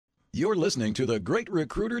You're listening to the Great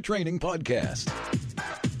Recruiter Training Podcast.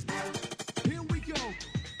 Here we go.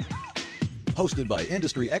 Hosted by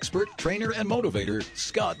industry expert, trainer, and motivator,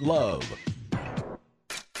 Scott Love.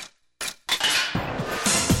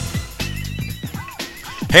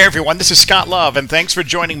 Hey everyone, this is Scott Love, and thanks for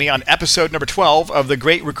joining me on episode number 12 of the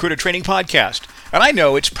Great Recruiter Training Podcast. And I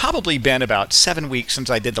know it's probably been about 7 weeks since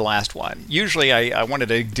I did the last one. Usually I wanted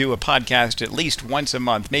to do a podcast at least once a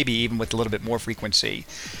month, maybe even with a little bit more frequency.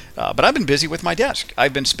 But I've been busy with my desk.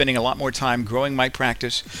 I've been spending a lot more time growing my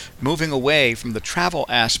practice, moving away from the travel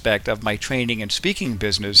aspect of my training and speaking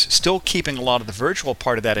business, still keeping a lot of the virtual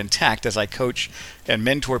part of that intact as I coach and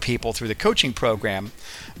mentor people through the coaching program.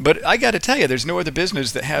 But I got to tell you, there's no other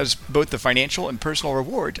business that has both the financial and personal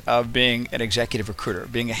reward of being an executive recruiter,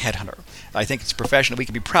 being a headhunter. I think it's a profession that we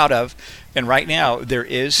can be proud of, and right now there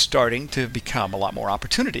is starting to become a lot more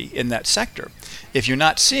opportunity in that sector. If you're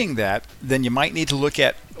not seeing that, then you might need to look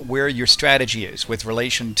at where your strategy is with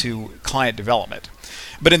relation to client development.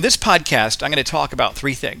 But in this podcast, I'm going to talk about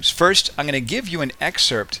three things. First, I'm going to give you an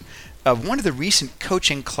excerpt of one of the recent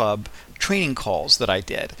coaching club training calls that I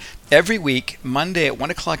did. Every week, Monday at 1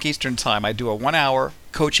 o'clock Eastern Time, I do a 1-hour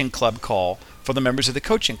coaching club call for the members of the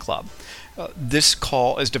coaching club. This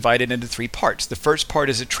call is divided into three parts. The first part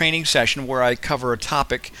is a training session where I cover a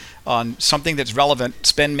topic on something that's relevant,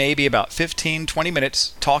 spend maybe about 15, 20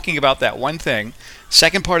 minutes talking about that one thing.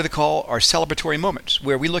 Second part of the call are celebratory moments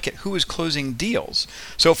where we look at who is closing deals.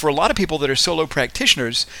 So for a lot of people that are solo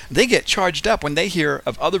practitioners, they get charged up when they hear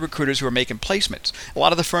of other recruiters who are making placements. A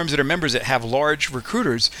lot of the firms that are members that have large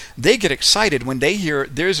recruiters, they get excited when they hear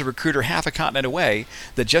there's a recruiter half a continent away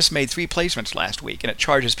that just made 3 placements last week, and it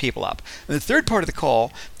charges people up. And the third part of the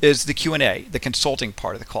call is the Q&A, the consulting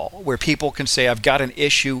part of the call, where people can say, I've got an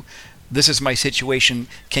issue, this is my situation,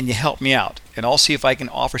 can you help me out? And I'll see if I can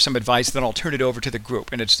offer some advice, then I'll turn it over to the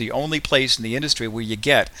group. And it's the only place in the industry where you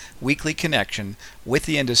get weekly connection with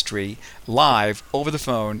the industry live over the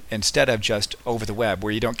phone instead of just over the web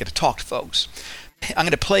where you don't get to talk to folks. I'm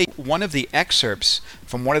going to play one of the excerpts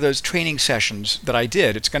from one of those training sessions that I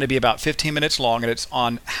did. It's going to be about 15 minutes long, and it's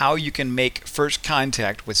on how you can make first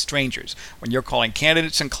contact with strangers. When you're calling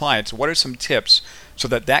candidates and clients, what are some tips so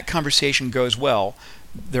that that conversation goes well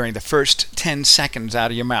during the first 10 seconds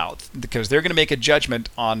out of your mouth? Because they're going to make a judgment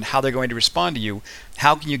on how they're going to respond to you.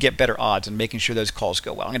 How can you get better odds in making sure those calls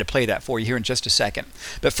go well? I'm going to play that for you here in just a second.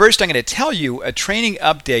 But first, I'm going to tell you a training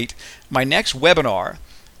update. My next webinar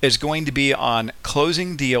is going to be on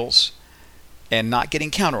closing deals and not getting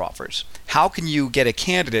counteroffers. How can you get a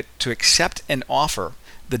candidate to accept an offer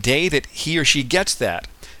the day that he or she gets that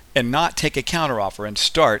and not take a counteroffer and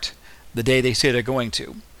start the day they say they're going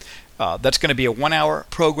to? That's going to be a 1-hour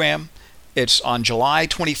program. It's on July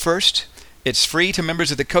 21st. It's free to members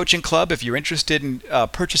of the coaching club. If you're interested in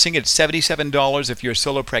purchasing it, it's $77. If you're a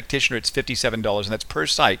solo practitioner, it's $57, and that's per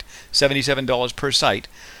site, $77 per site.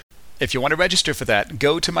 If you want to register for that,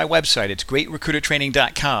 go to my website. It's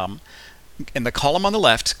greatrecruitertraining.com. In the column on the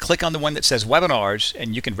left, click on the one that says webinars,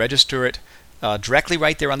 and you can register it directly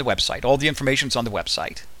right there on the website. All the information's on the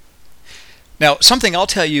website. Now, something I'll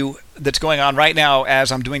tell you that's going on right now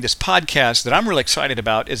as I'm doing this podcast that I'm really excited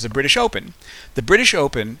about is the British Open. The British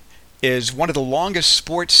Open is one of the longest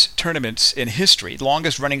sports tournaments in history,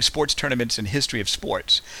 longest running sports tournaments in history of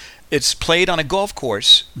sports. It's played on a golf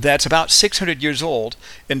course that's about 600 years old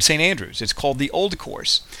in St. Andrews. It's called the Old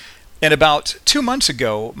Course. And about 2 months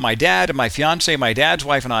ago, my dad and my fiance, my dad's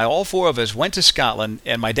wife and I, all 4 of us went to Scotland,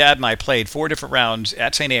 and my dad and I played 4 different rounds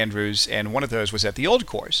at St. Andrews, and one of those was at the Old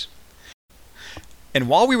Course. And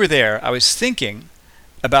while we were there, I was thinking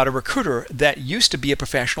about a recruiter that used to be a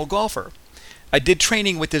professional golfer. I did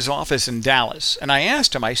training with his office in Dallas, and I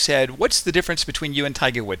asked him, I said, what's the difference between you and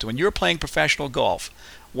Tiger Woods? When you're playing professional golf,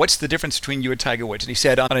 what's the difference between you and Tiger Woods? And he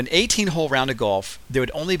said, on an 18-hole round of golf, there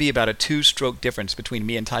would only be about a 2-stroke difference between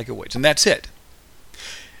me and Tiger Woods, and that's it.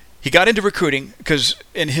 He got into recruiting because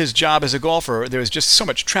in his job as a golfer, there was just so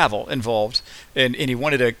much travel involved, and he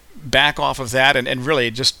wanted to back off of that and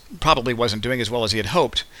really just probably wasn't doing as well as he had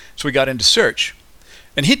hoped. So he got into search.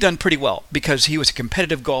 And he'd done pretty well because he was a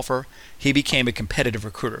competitive golfer. He became a competitive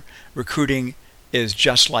recruiter. Recruiting is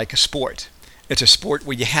just like a sport. It's a sport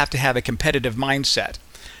where you have to have a competitive mindset.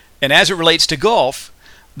 And as it relates to golf,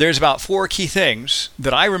 there's about 4 key things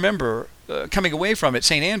that I remember coming away from at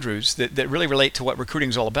St. Andrews that really relate to what recruiting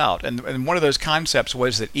is all about. And one of those concepts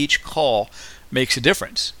was that each call makes a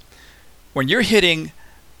difference. When you're hitting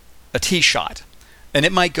a tee shot, and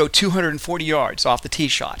it might go 240 yards off the tee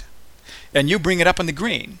shot, and you bring it up on the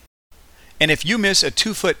green, and if you miss a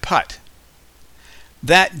 2-foot putt,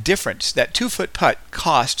 that difference, that 2-foot putt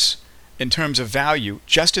costs in terms of value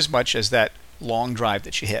just as much as that long drive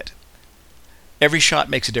that you hit. Every shot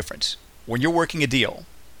makes a difference. When you're working a deal,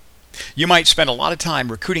 you might spend a lot of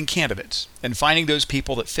time recruiting candidates and finding those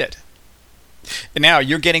people that fit. And now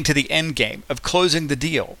you're getting to the end game of closing the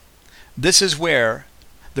deal. This is where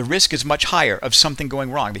the risk is much higher of something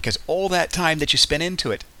going wrong, because all that time that you spent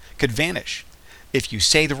into it could vanish if you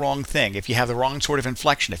say the wrong thing, if you have the wrong sort of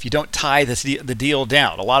inflection, if you don't tie the deal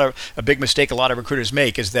down. A big mistake a lot of recruiters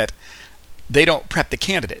make is that they don't prep the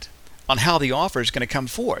candidate on how the offer is going to come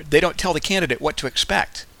forward. They don't tell the candidate what to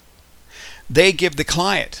expect. They give the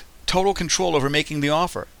client total control over making the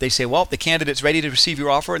offer. They say, well, the candidate's ready to receive your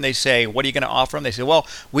offer, and they say, what are you going to offer them? They say, well,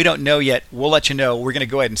 we don't know yet. We'll let you know. We're going to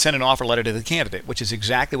go ahead and send an offer letter to the candidate, which is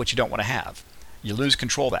exactly what you don't want to have. You lose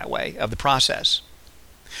control that way of the process.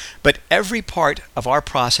 But every part of our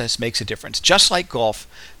process makes a difference. Just like golf,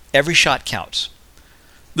 every shot counts.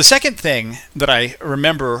 The second thing that I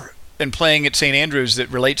remember in playing at St. Andrews that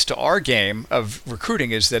relates to our game of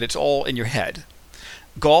recruiting is that it's all in your head.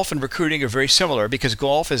 Golf and recruiting are very similar because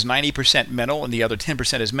golf is 90% mental and the other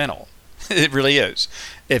 10% is mental. It really is.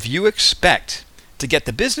 If you expect to get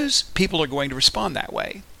the business, people are going to respond that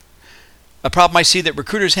way. A problem I see that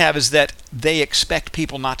recruiters have is that they expect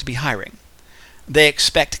people not to be hiring. They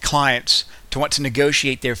expect clients to want to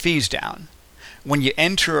negotiate their fees down. When you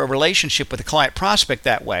enter a relationship with a client prospect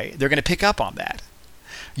that way, they're going to pick up on that.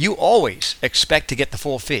 You always expect to get the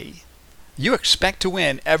full fee. You expect to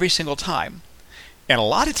win every single time. And a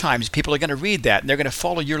lot of times people are going to read that and they're going to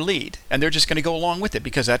follow your lead and they're just going to go along with it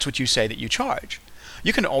because that's what you say that you charge.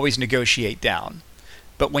 You can always negotiate down.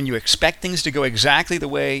 But when you expect things to go exactly the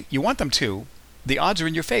way you want them to, the odds are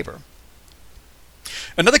in your favor.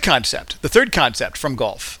 Another concept, the third concept from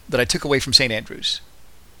golf that I took away from St. Andrews,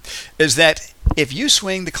 is that if you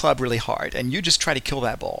swing the club really hard and you just try to kill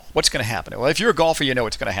that ball, what's going to happen? Well, if you're a golfer, you know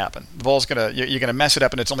what's going to happen. The ball's you're going to mess it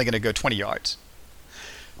up and it's only going to go 20 yards.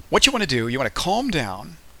 What you want to do, you want to calm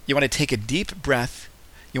down, you want to take a deep breath,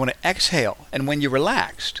 you want to exhale, and when you're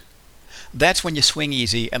relaxed, that's when you swing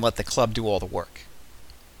easy and let the club do all the work.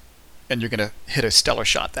 And you're going to hit a stellar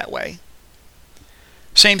shot that way.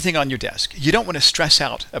 Same thing on your desk. You don't want to stress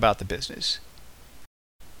out about the business.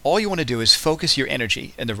 All you want to do is focus your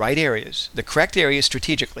energy in the right areas, the correct areas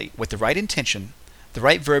strategically, with the right intention, the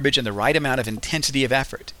right verbiage, and the right amount of intensity of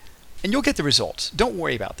effort. And you'll get the results. Don't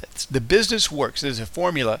worry about that. The business works. There's a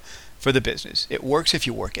formula for the business. It works if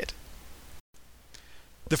you work it.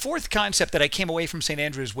 The fourth concept that I came away from St.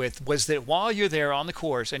 Andrews with was that while you're there on the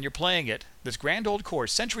course and you're playing it, this grand old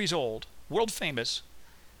course, centuries old, world famous,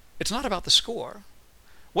 it's not about the score.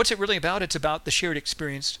 What's it really about? It's about the shared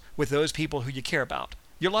experience with those people who you care about.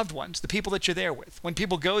 Your loved ones, the people that you're there with. When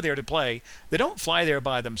people go there to play, they don't fly there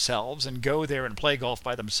by themselves and go there and play golf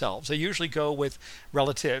by themselves. They usually go with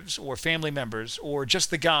relatives or family members or just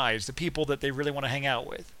the guys, the people that they really want to hang out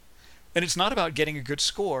with. And it's not about getting a good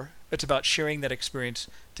score. It's about sharing that experience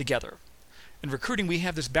together. In recruiting, we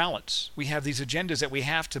have this balance. We have these agendas that we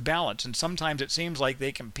have to balance, and sometimes it seems like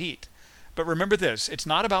they compete. But remember this, it's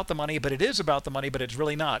not about the money, but it is about the money, but it's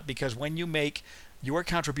really not. Because when you make your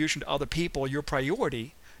contribution to other people your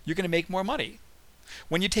priority, you're going to make more money.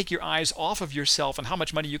 When you take your eyes off of yourself and how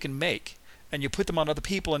much money you can make, and you put them on other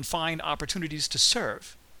people and find opportunities to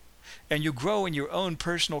serve, and you grow in your own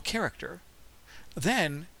personal character,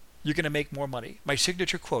 then you're going to make more money. My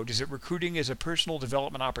signature quote is that recruiting is a personal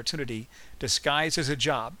development opportunity disguised as a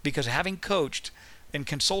job, because having coached and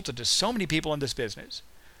consulted to so many people in this business,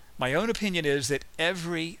 my own opinion is that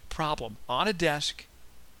every problem on a desk,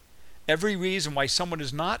 every reason why someone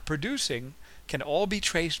is not producing can all be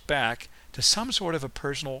traced back to some sort of a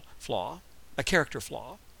personal flaw, a character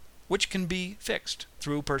flaw, which can be fixed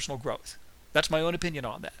through personal growth. That's my own opinion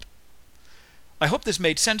on that. I hope this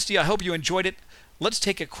made sense to you. I hope you enjoyed it. Let's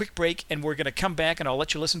take a quick break, and we're going to come back, and I'll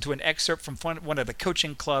let you listen to an excerpt from one of the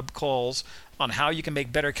coaching club calls on how you can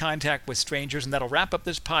make better contact with strangers, and that'll wrap up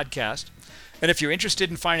this podcast. And if you're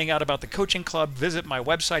interested in finding out about the coaching club, visit my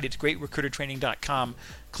website. It's greatrecruitertraining.com.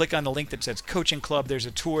 Click on the link that says coaching club. There's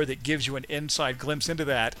a tour that gives you an inside glimpse into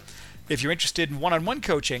that. If you're interested in one-on-one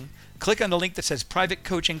coaching, click on the link that says private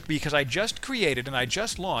coaching, because I just created and I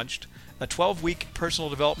just launched a 12-week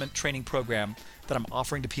personal development training program that I'm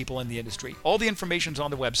offering to people in the industry. All the information's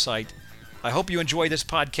on the website. I hope you enjoy this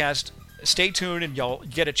podcast. Stay tuned, and you'll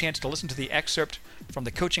get a chance to listen to the excerpt from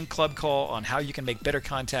the coaching club call on how you can make better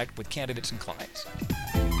contact with candidates and clients.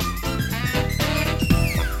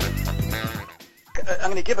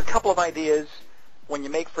 I'm going to give a couple of ideas when you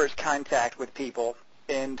make first contact with people.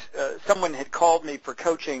 And someone had called me for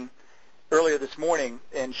coaching earlier this morning,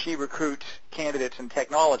 and she recruits candidates in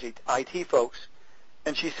technology, IT folks.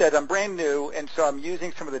 And she said, I'm brand new, and so I'm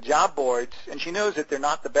using some of the job boards, and she knows that they're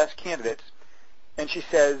not the best candidates. And she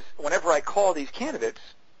says, whenever I call these candidates,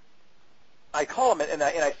 I call them, and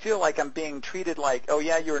I feel like I'm being treated like, oh,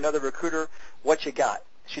 yeah, you're another recruiter, what you got?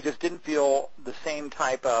 She just didn't feel the same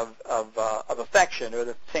type of affection or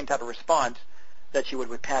the same type of response that she would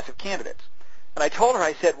with passive candidates. And I told her,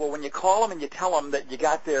 I said, well, when you call them and you tell them that you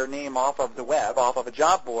got their name off of the web, off of a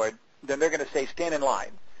job board, then they're going to say, stand in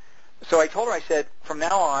line. So I told her, I said, from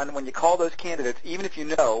now on, when you call those candidates, even if you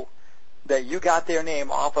know that you got their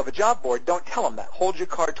name off of a job board, don't tell them that. Hold your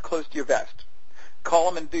cards close to your vest. Call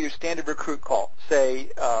them and do your standard recruit call. Say,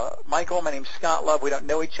 Michael, my name's Scott Love. We don't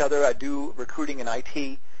know each other. I do recruiting in IT,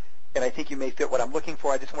 and I think you may fit what I'm looking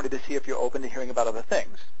for. I just wanted to see if you're open to hearing about other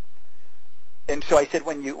things. And so I said,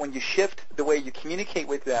 when you shift the way you communicate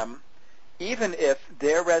with them, even if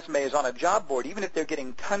their resume is on a job board, even if they're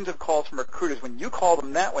getting tons of calls from recruiters, when you call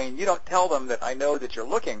them that way and you don't tell them that I know that you're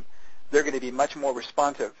looking, they're going to be much more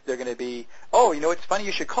responsive. They're going to be, oh, it's funny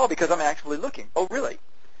you should call because I'm actually looking. Oh, really?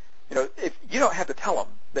 If you don't have to tell them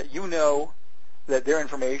that you know that their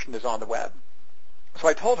information is on the web. So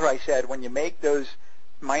I told her, I said, when you make those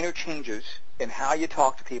minor changes in how you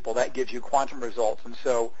talk to people, that gives you quantum results. And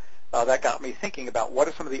so that got me thinking about what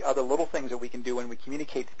are some of the other little things that we can do when we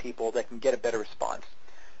communicate to people that can get a better response.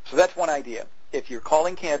 So that's one idea. If you're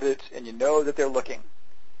calling candidates and you know that they're looking,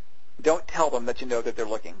 don't tell them that you know that they're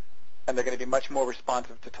looking, and they're going to be much more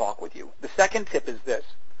responsive to talk with you. The second tip is this.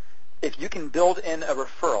 If you can build in a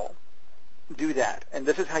referral, do that. And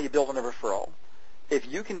this is how you build in a referral.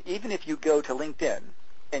 If you can, even if you go to LinkedIn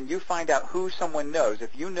and you find out who someone knows,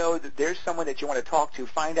 if you know that there's someone that you want to talk to,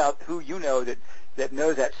 find out who you know that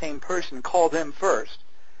knows that same person, call them first.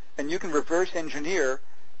 And you can reverse engineer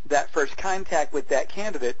that first contact with that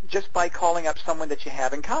candidate just by calling up someone that you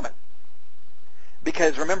have in common.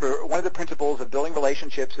 Because remember, one of the principles of building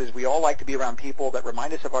relationships is we all like to be around people that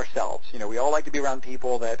remind us of ourselves. We all like to be around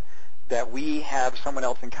people that we have someone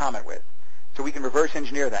else in common with. So we can reverse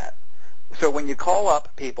engineer that. So when you call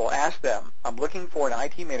up people, ask them, I'm looking for an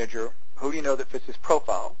IT manager. Who do you know that fits this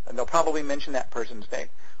profile? And they'll probably mention that person's name,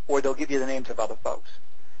 or they'll give you the names of other folks.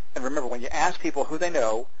 And remember, when you ask people who they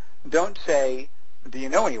know, don't say, do you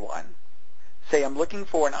know anyone? Say, I'm looking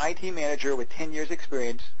for an IT manager with 10 years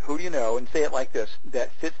experience. Who do you know? And say it like this,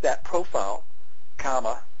 that fits that profile,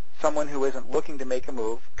 comma, someone who isn't looking to make a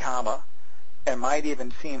move, comma, and might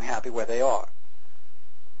even seem happy where they are.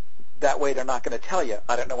 That way they're not going to tell you,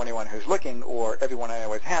 I don't know anyone who's looking, or everyone I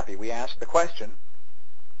know is happy. We ask the question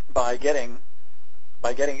by getting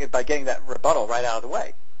that rebuttal right out of the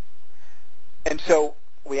way. And so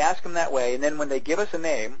we ask them that way, and then when they give us a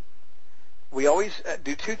name, we always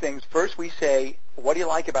do two things. First, we say, what do you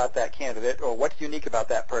like about that candidate, or what's unique about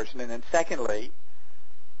that person? And then secondly,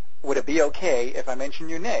 would it be okay if I mention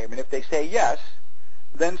your name? And if they say yes,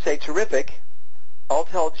 then say, terrific, I'll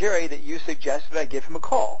tell Jerry that you suggested I give him a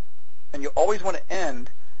call. And you always want to end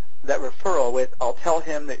that referral with, I'll tell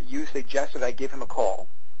him that you suggested I give him a call.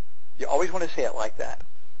 You always want to say it like that.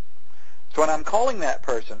 So when I'm calling that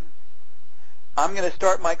person, I'm going to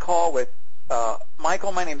start my call with,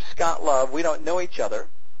 Michael, my name's Scott Love. We don't know each other,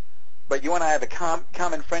 but you and I have a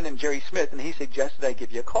common friend in Jerry Smith, and he suggested I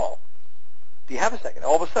give you a call. Do you have a second?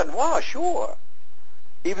 All of a sudden, wow, sure.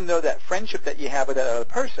 Even though that friendship that you have with that other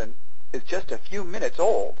person is just a few minutes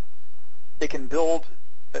old, it can build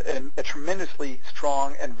a tremendously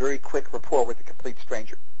strong and very quick rapport with a complete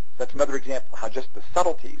stranger. That's another example how just the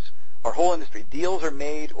subtleties, our whole industry, deals are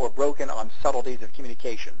made or broken on subtleties of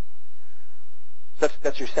communication. So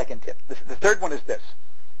that's your second tip. The third one is this,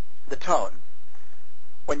 the tone.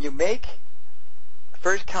 When you make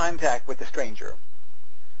first contact with a stranger,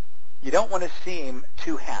 you don't want to seem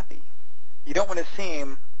too happy. You don't want to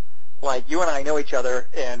seem like you and I know each other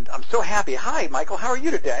and I'm so happy. Hi, Michael, how are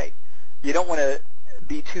you today? You don't want to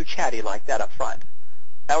be too chatty like that up front.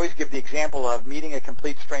 I always give the example of meeting a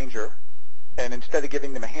complete stranger and instead of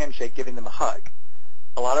giving them a handshake, giving them a hug.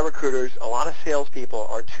 A lot of recruiters, a lot of salespeople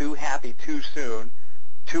are too happy too soon,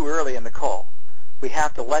 too early in the call. We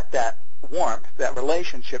have to let that warmth, that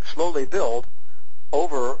relationship slowly build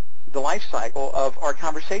over the life cycle of our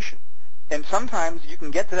conversation. And sometimes you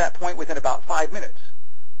can get to that point within about 5 minutes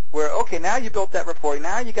where, okay, now you built that rapport,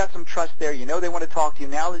 now you got some trust there, you know they want to talk to you,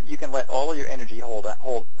 now that you can let all of your energy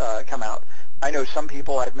come out. I know some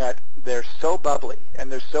people I've met, they're so bubbly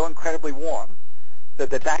and they're so incredibly warm that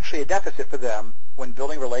that's actually a deficit for them when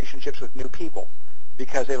building relationships with new people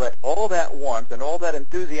because they let all that warmth and all that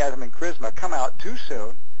enthusiasm and charisma come out too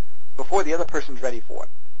soon before the other person's ready for it.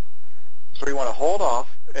 So we want to hold off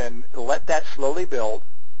and let that slowly build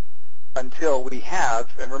until we have,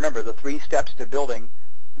 and remember the 3 steps to building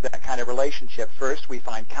that kind of relationship. First, we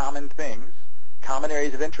find common things, common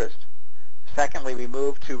areas of interest. Secondly, we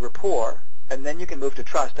move to rapport, and then you can move to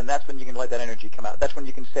trust, and that's when you can let that energy come out. That's when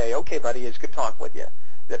you can say, okay, buddy, it's good talk with you.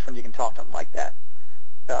 That's when you can talk to them like that.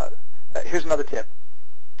 Here's another tip.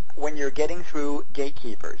 When you're getting through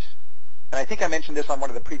gatekeepers, and I think I mentioned this on one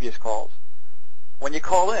of the previous calls, when you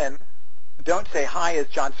call in, don't say, hi, is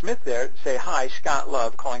John Smith there? Say, hi, Scott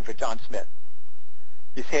Love calling for John Smith.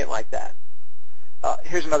 You say it like that.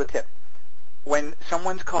 Here's another tip. When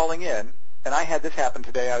someone's calling in, and I had this happen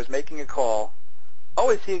today, I was making a call. Oh,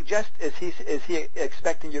 is he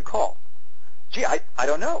expecting your call? Gee, I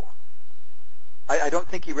don't know. I don't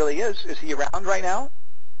think he really is. Is he around right now?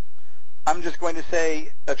 I'm just going to say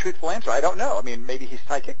a truthful answer. I don't know. I mean, maybe he's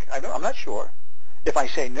psychic. I'm not sure. If I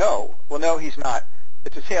say no, well, no, he's not.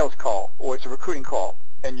 It's a sales call or it's a recruiting call,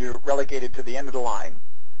 and you're relegated to the end of the line.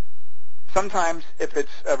 Sometimes, if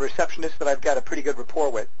it's a receptionist that I've got a pretty good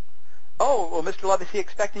rapport with, oh, well, Mr. Love, is he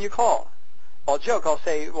expecting your call? I'll joke. I'll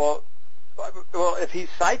say, well, if he's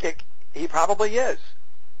psychic, he probably is.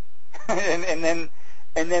 and then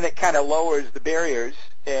it kind of lowers the barriers,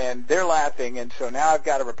 and they're laughing, and so now I've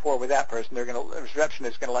got a rapport with that person. The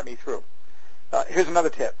receptionist is going to let me through. Here's another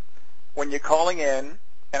tip. When you're calling in,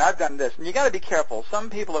 and I've done this, and you got to be careful. Some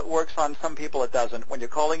people it works on, some people it doesn't. When you're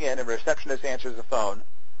calling in and a receptionist answers the phone,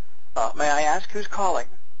 may I ask who's calling?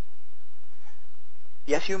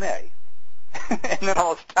 Yes, you may. And then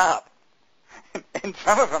I'll stop. And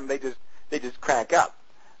some of them, they just crack up.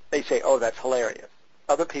 They say, oh, that's hilarious.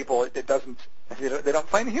 Other people, they don't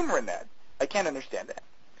find humor in that. I can't understand that.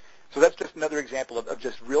 So that's just another example of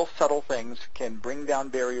just real subtle things can bring down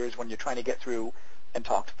barriers when you're trying to get through and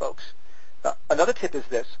talk to folks. Another tip is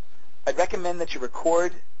this. I'd recommend that you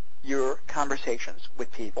record your conversations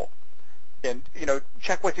with people. And,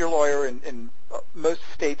 check with your lawyer. In most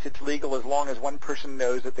states, it's legal as long as one person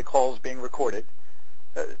knows that the call is being recorded.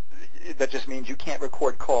 That just means you can't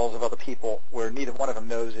record calls of other people where neither one of them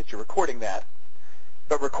knows that you're recording that.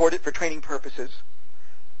 But record it for training purposes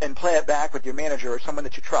and play it back with your manager or someone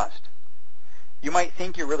that you trust. You might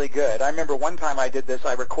think you're really good. I remember one time I did this.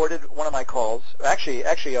 I recorded one of my calls. Actually,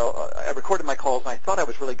 I recorded my calls, and I thought I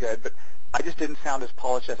was really good, but I just didn't sound as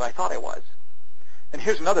polished as I thought I was. And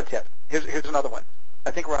here's another tip. Here's another one.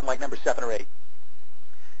 I think we're on like number 7 or 8.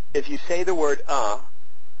 If you say the word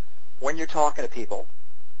when you're talking to people,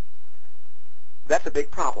 that's a big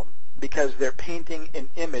problem because they're painting an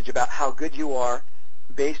image about how good you are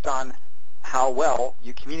based on how well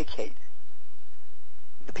you communicate.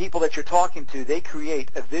 The people that you're talking to, they create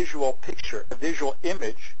a visual picture, a visual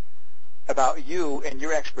image about you and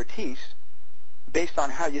your expertise based on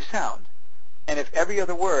how you sound. And if every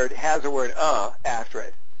other word has a word after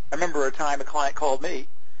it. I remember a time a client called me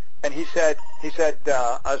and he said,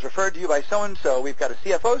 I was referred to you by so-and-so. We've got a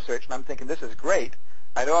CFO search. And I'm thinking, this is great.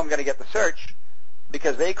 I know I'm going to get the search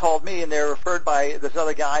because they called me and they're referred by this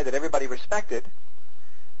other guy that everybody respected.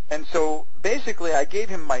 And so basically I gave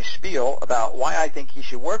him my spiel about why I think he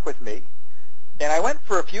should work with me. And I went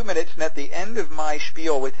for a few minutes, and at the end of my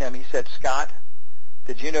spiel with him, he said, Scott,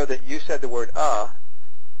 did you know that you said the word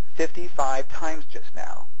 55 times just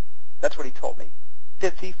now? That's what he told me.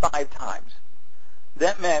 55 times.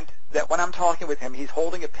 That meant that when I'm talking with him, he's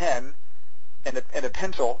holding a pen and a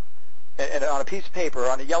pencil and on a piece of paper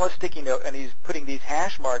on a yellow sticky note, and he's putting these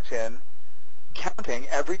hash marks in, counting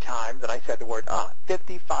every time that I said the word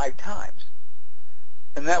 55 times.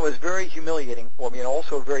 And that was very humiliating for me and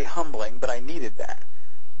also very humbling, but I needed that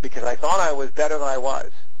because I thought I was better than I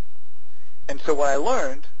was. And so what I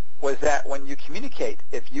learned was that when you communicate,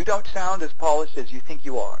 if you don't sound as polished as you think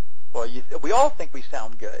you are, well, we all think we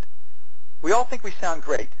sound good. We all think we sound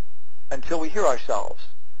great until we hear ourselves.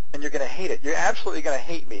 And you're going to hate it. You're absolutely going to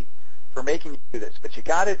hate me for making you do this, but you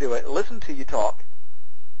got to do it. Listen to you talk.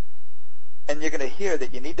 And you're going to hear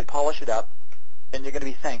that you need to polish it up, and you're going to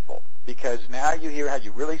be thankful because now you hear how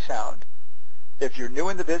you really sound. If you're new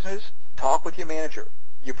in the business, talk with your manager.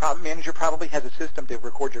 Your manager probably has a system to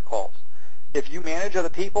record your calls. If you manage other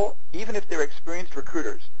people, even if they're experienced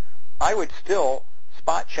recruiters, I would still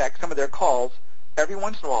spot check some of their calls every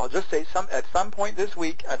once in a while. Just say at some point this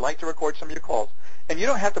week, I'd like to record some of your calls. And you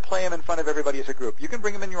don't have to play them in front of everybody as a group. You can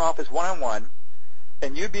bring them in your office one-on-one,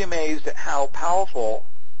 and you'd be amazed at how powerful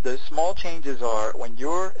the small changes are when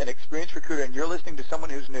you're an experienced recruiter and you're listening to someone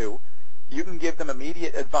who's new. You can give them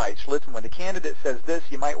immediate advice. Listen, when the candidate says this,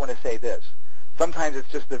 you might want to say this. Sometimes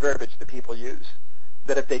it's just the verbiage that people use.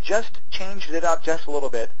 That if they just changed it up just a little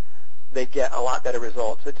bit, they get a lot better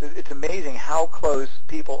results. It's amazing how close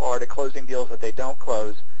people are to closing deals that they don't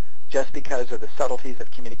close just because of the subtleties of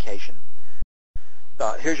communication.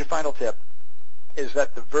 Here's your final tip, is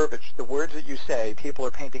that the verbiage, the words that you say, people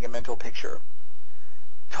are painting a mental picture.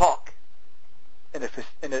 Talk in a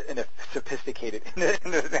sophisticated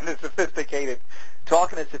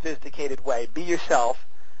way. Be yourself,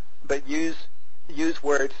 but use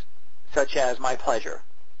words such as my pleasure.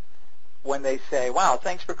 When they say, wow,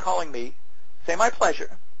 thanks for calling me, say my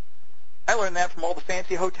pleasure. I learned that from all the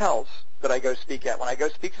fancy hotels that I go speak at. When I go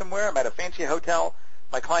speak somewhere, I'm at a fancy hotel,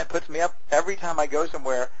 my client puts me up. Every time I go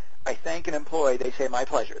somewhere, I thank an employee, they say my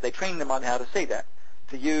pleasure. They train them on how to say that,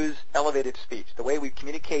 to use elevated speech. The way we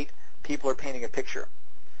communicate, people are painting a picture.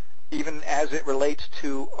 Even as it relates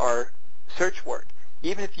to our search work.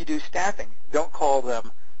 Even if you do staffing, don't call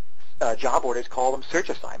them job orders, call them search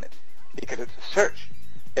assignments, because it's a search.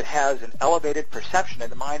 It has an elevated perception in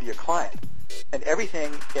the mind of your client. And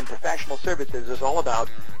everything in professional services is all about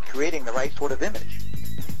creating the right sort of image.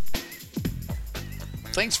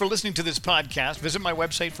 Thanks for listening to this podcast. Visit my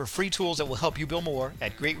website for free tools that will help you bill more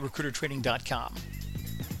at greatrecruitertraining.com.